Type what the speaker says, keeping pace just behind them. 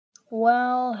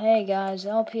Well, hey guys,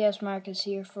 LPS Marcus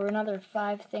here for another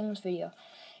 5 things video.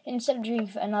 Instead of doing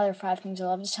another 5 things I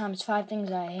love, this time it's 5 things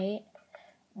I hate.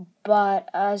 But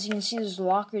as you can see, there's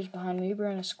lockers behind me. We're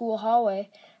in a school hallway.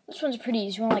 This one's a pretty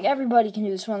easy one. Like, everybody can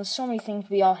do this one. There's so many things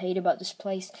we all hate about this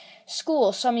place.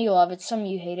 School, some of you love it, some of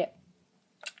you hate it.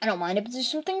 I don't mind it, but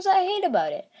there's some things I hate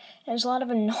about it. And there's a lot of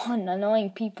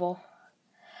annoying people.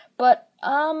 But,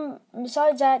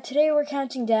 besides that, today we're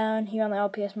counting down here on the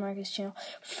LPS Marcus channel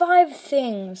 5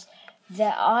 things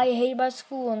that I hate about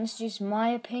school, and this is just my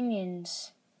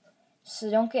opinions. So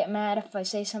don't get mad if I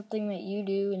say something that you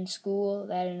do in school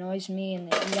that annoys me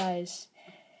and that you guys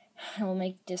will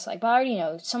make dislike. But I already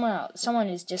know someone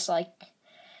is disliking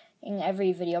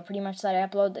every video pretty much that I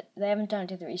upload. They haven't done it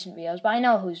to the recent videos, but I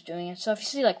know who's doing it. So if you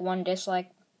see like one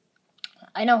dislike,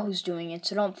 I know who's doing it,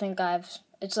 so don't think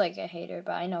it's like a hater,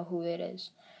 but I know who it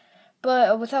is.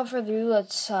 But without further ado,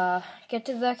 let's get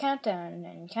to the countdown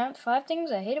and count 5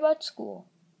 things I hate about school.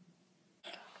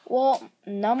 Well,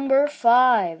 number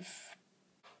 5.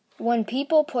 When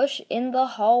people push in the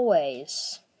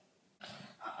hallways.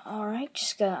 Alright,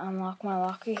 just gotta unlock my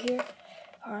locker here.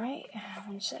 Alright,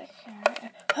 one sec.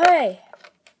 Alright. Hey!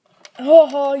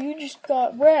 Haha, you just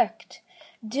got wrecked.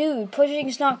 Dude,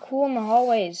 pushing's not cool in the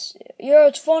hallways. Yeah,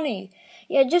 it's funny.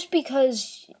 Yeah, just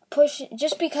because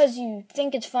you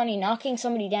think it's funny, knocking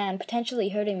somebody down, potentially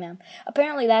hurting them.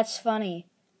 Apparently that's funny.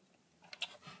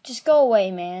 Just go away,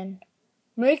 man.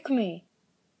 Make me.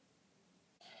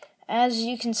 As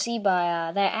you can see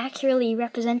by that accurately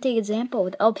representing example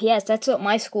with LPS, that's what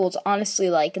my school's honestly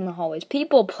like in the hallways.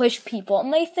 People push people,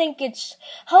 and they think it's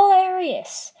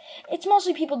hilarious. It's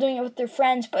mostly people doing it with their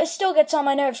friends, but it still gets on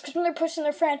my nerves, because when they're pushing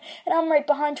their friend, and I'm right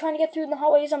behind trying to get through in the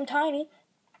hallways, I'm tiny.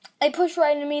 They push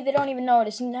right into me, they don't even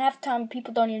notice, and half the time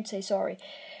people don't even say sorry.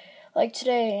 Like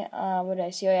today, what did I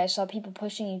see? Oh yeah, I saw people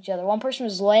pushing each other. One person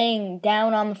was laying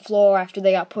down on the floor after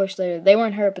they got pushed. They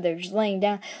weren't hurt, but they were just laying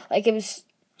down. Like, it's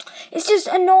just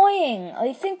annoying.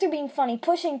 I think they're being funny,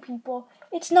 pushing people.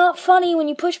 It's not funny when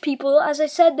you push people. As I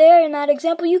said there in that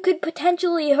example, you could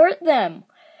potentially hurt them.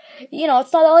 You know,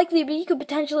 it's not likely, but you could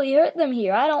potentially hurt them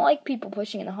here. I don't like people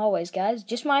pushing in the hallways, guys.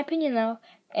 Just my opinion, though.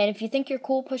 And if you think you're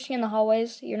cool pushing in the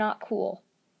hallways, you're not cool.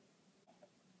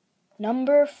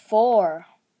 Number 4.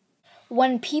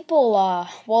 When people,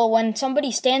 when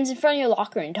somebody stands in front of your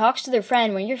locker and talks to their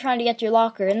friend when you're trying to get to your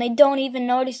locker and they don't even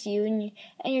notice you and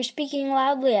you're speaking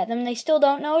loudly at them, they still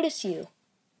don't notice you.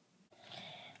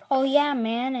 Oh yeah,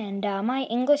 man, and my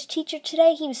English teacher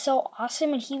today, he was so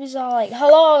awesome, and he was all like,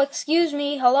 hello, excuse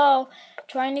me, hello,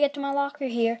 trying to get to my locker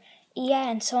here. Yeah,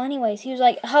 and so anyways, he was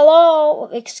like, hello,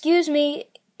 excuse me,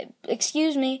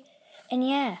 and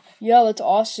yeah, that's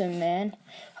awesome, man.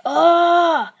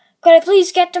 Could I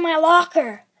please get to my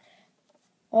locker?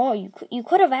 Oh, you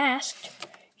could have asked.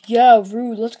 Yeah,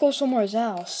 rude. Let's go somewhere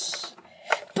else.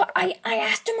 But I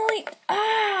asked him like,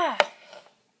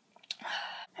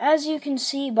 As you can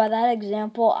see by that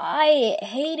example, I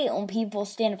hate it when people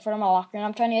stand in front of my locker and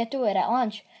I'm trying to get to it at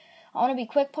lunch. I want to be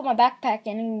quick, put my backpack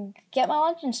in, and get my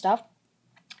lunch and stuff.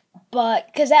 But,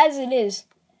 because as it is,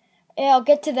 yeah, I'll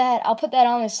get to that. I'll put that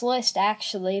on this list,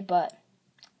 actually, but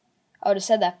I would have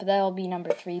said that, but that'll be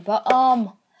number 3. But,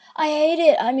 I hate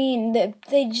it. I mean,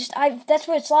 that's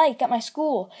what it's like at my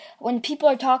school. When people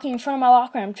are talking in front of my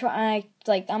locker, I'm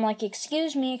like,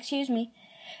 excuse me.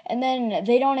 And then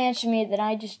they don't answer me, then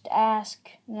I just ask.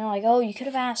 And they're like, oh, you could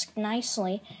have asked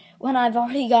nicely, when I've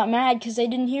already got mad because they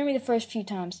didn't hear me the first few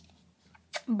times.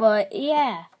 But,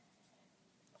 yeah.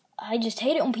 I just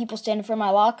hate it when people stand in front of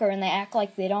my locker and they act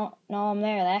like they don't know I'm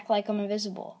there. They act like I'm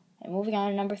invisible. And moving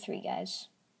on to number 3, guys.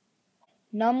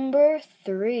 Number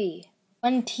 3.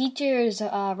 When teachers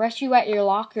rush you at your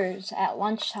lockers at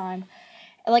lunchtime.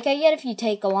 Like, I get if you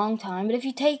take a long time, but if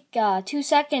you take 2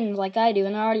 seconds like I do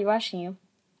and they're already rushing you.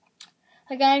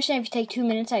 Like, I understand if you take 2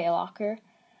 minutes at your locker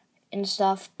and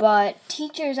stuff, but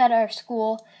teachers at our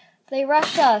school, they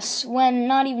rush us when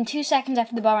not even 2 seconds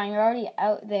after the bell rang. They're already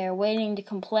out there waiting to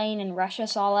complain and rush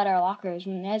us all at our lockers,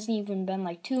 and it hasn't even been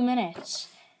like 2 minutes.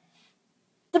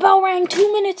 The bell rang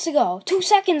 2 minutes ago, 2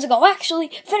 seconds ago.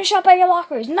 Actually, finish up at your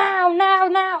lockers. Now.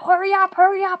 Hurry up.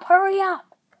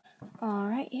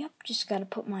 Alright, yep, just gotta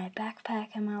put my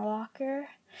backpack in my locker.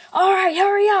 Alright,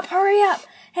 hurry up.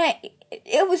 Hey,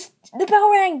 the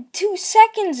bell rang 2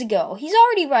 seconds ago. He's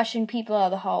already rushing people out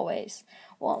of the hallways.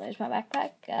 Well, there's my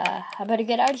backpack. I better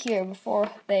get out of here before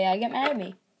they get mad at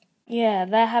me. Yeah,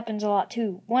 that happens a lot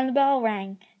too. When the bell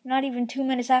rang, not even 2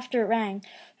 minutes after it rang,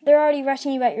 they're already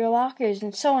rushing you at your lockers,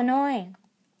 and it's so annoying.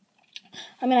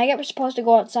 I mean, I get we're supposed to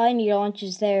go outside and eat our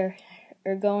lunches there,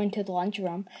 or go into the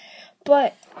lunchroom,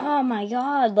 But, oh my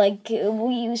god, like,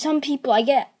 some people, I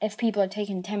get if people are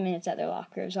taking 10 minutes at their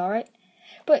lockers, alright?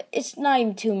 But it's not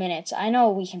even 2 minutes. I know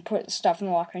we can put stuff in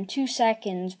the locker in 2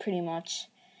 seconds, pretty much.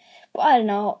 But I don't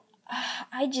know.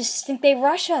 I just think they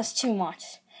rush us too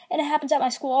much. And it happens at my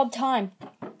school all the time.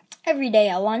 Every day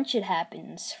at lunch it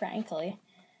happens, frankly.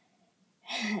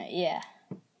 Yeah.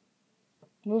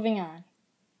 Moving on.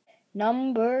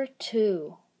 Number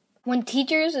 2. When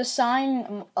teachers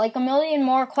assign like 1,000,000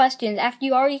 more questions after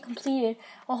you already completed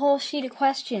a whole sheet of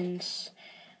questions.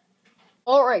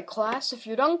 Alright, class, if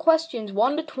you're done questions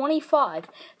 1 to 25,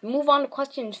 move on to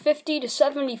questions 50 to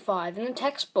 75 in the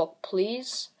textbook,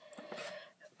 please.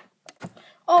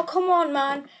 Oh, come on,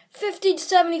 man. 50 to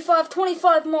 75,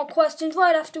 25 more questions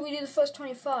right after we do the first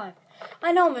 25.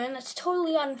 I know, man, that's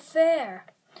totally unfair.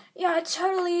 Yeah, it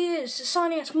totally is.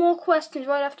 Assigning us more questions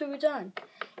right after we're done.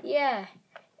 Yeah.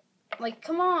 Like,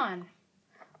 come on.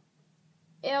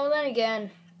 Yeah, well, then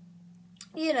again,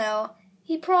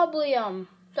 he probably,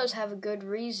 does have a good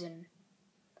reason.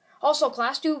 Also,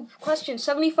 class, do questions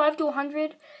 75 to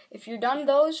 100 if you're done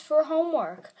those for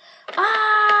homework.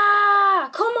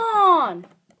 Come on!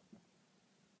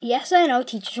 Yes, I know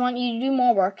teachers want you to do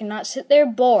more work and not sit there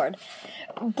bored.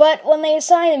 But when they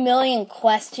assign 1,000,000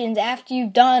 questions after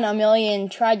you've done 1,000,000,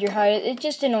 tried your hardest, it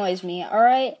just annoys me,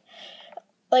 alright?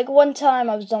 Like, one time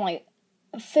I was done, like,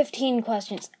 15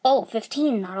 questions. Oh,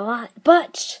 15, not a lot.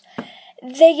 But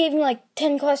they gave me, like,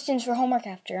 10 questions for homework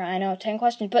after. I know, 10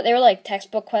 questions. But they were, like,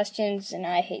 textbook questions, and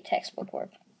I hate textbook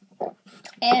work.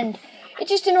 And it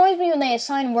just annoys me when they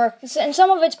assign work. And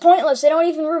some of it's pointless. They don't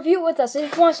even review it with us. They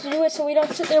just want us to do it so we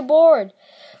don't sit there bored.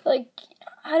 Like,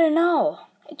 I don't know.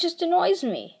 It just annoys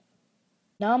me.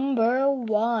 Number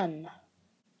 1.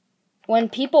 When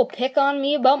people pick on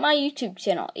me about my YouTube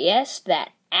channel. Yes,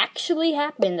 that actually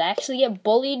happens. I actually get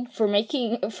bullied for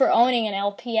owning an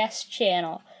LPS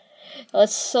channel.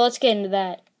 Let's get into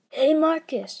that. Hey,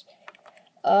 Marcus.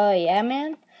 Yeah,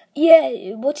 man?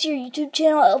 Yeah, what's your YouTube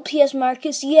channel, LPS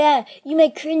Marcus? Yeah, you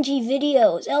make cringy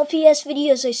videos. LPS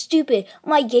videos are stupid.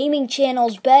 My gaming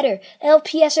channel's better.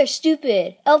 LPS are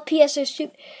stupid.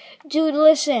 Dude,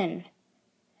 listen.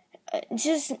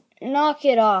 Just knock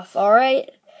it off,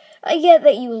 alright? I get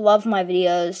that you love my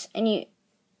videos,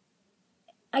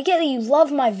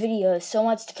 so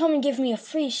much to come and give me a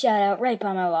free shout out right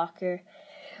by my locker.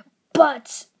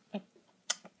 But,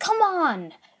 come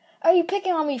on! Are you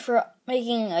picking on me for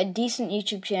making a decent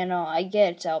YouTube channel? I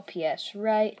get it's LPS,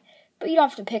 right? But you don't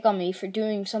have to pick on me for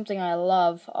doing something I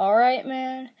love, alright,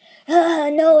 man?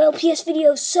 No, LPS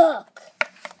videos suck!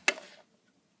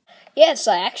 Yes,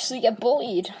 I actually get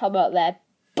bullied about that,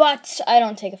 but I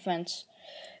don't take offense.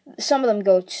 Some of them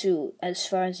go to as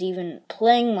far as even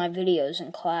playing my videos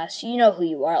in class. You know who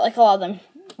you are. Like, a lot of them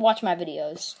watch my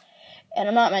videos. And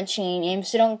I'm not mentioning names,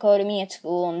 so don't go to me at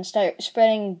school and start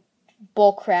spreading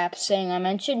bullcrap saying I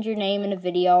mentioned your name in a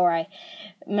video, or I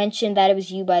mentioned that it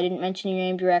was you, but I didn't mention your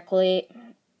name directly.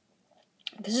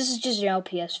 Because this is just an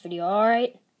LPS video,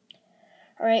 alright?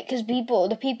 Alright, because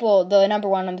the number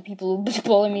one on the people who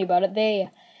bully me about it, they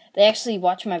actually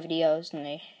watch my videos, and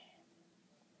they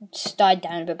just died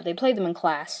down a bit, but they play them in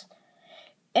class.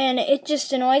 And it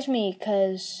just annoys me,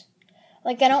 because,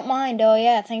 like, I don't mind, oh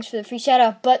yeah, thanks for the free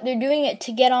shout-out, but they're doing it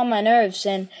to get on my nerves,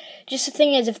 and just the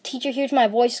thing is, if a teacher hears my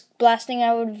voice blasting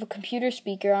out of a computer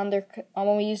speaker on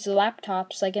when we use the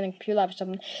laptops, like in a computer lab or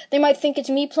something, they might think it's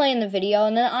me playing the video,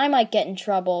 and then I might get in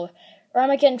trouble, or I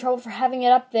might get in trouble for having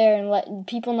it up there and let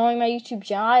people knowing my YouTube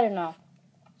channel, I don't know.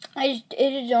 It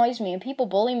annoys me, and people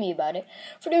bully me about it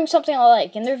for doing something I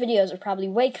like, and their videos are probably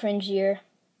way cringier.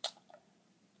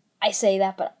 I say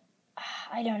that, but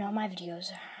I don't know, my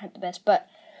videos aren't the best, but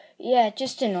yeah, it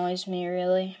just annoys me,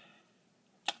 really.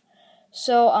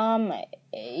 So,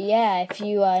 yeah, if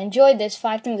you enjoyed this,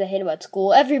 5 things I hate about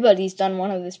school, everybody's done one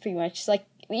of this pretty much. It's like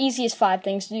the easiest 5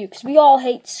 things to do, because we all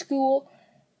hate school.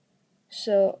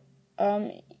 So,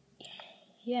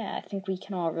 yeah, I think we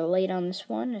can all relate on this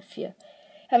one. If you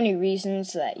have any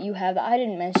reasons that you have that I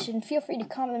didn't mention, feel free to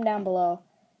comment them down below.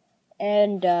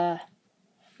 And,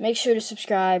 make sure to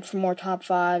subscribe for more top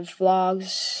 5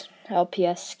 vlogs,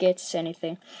 LPS skits,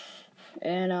 anything.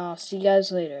 And I'll see you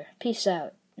guys later. Peace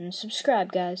out. And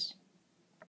subscribe, guys.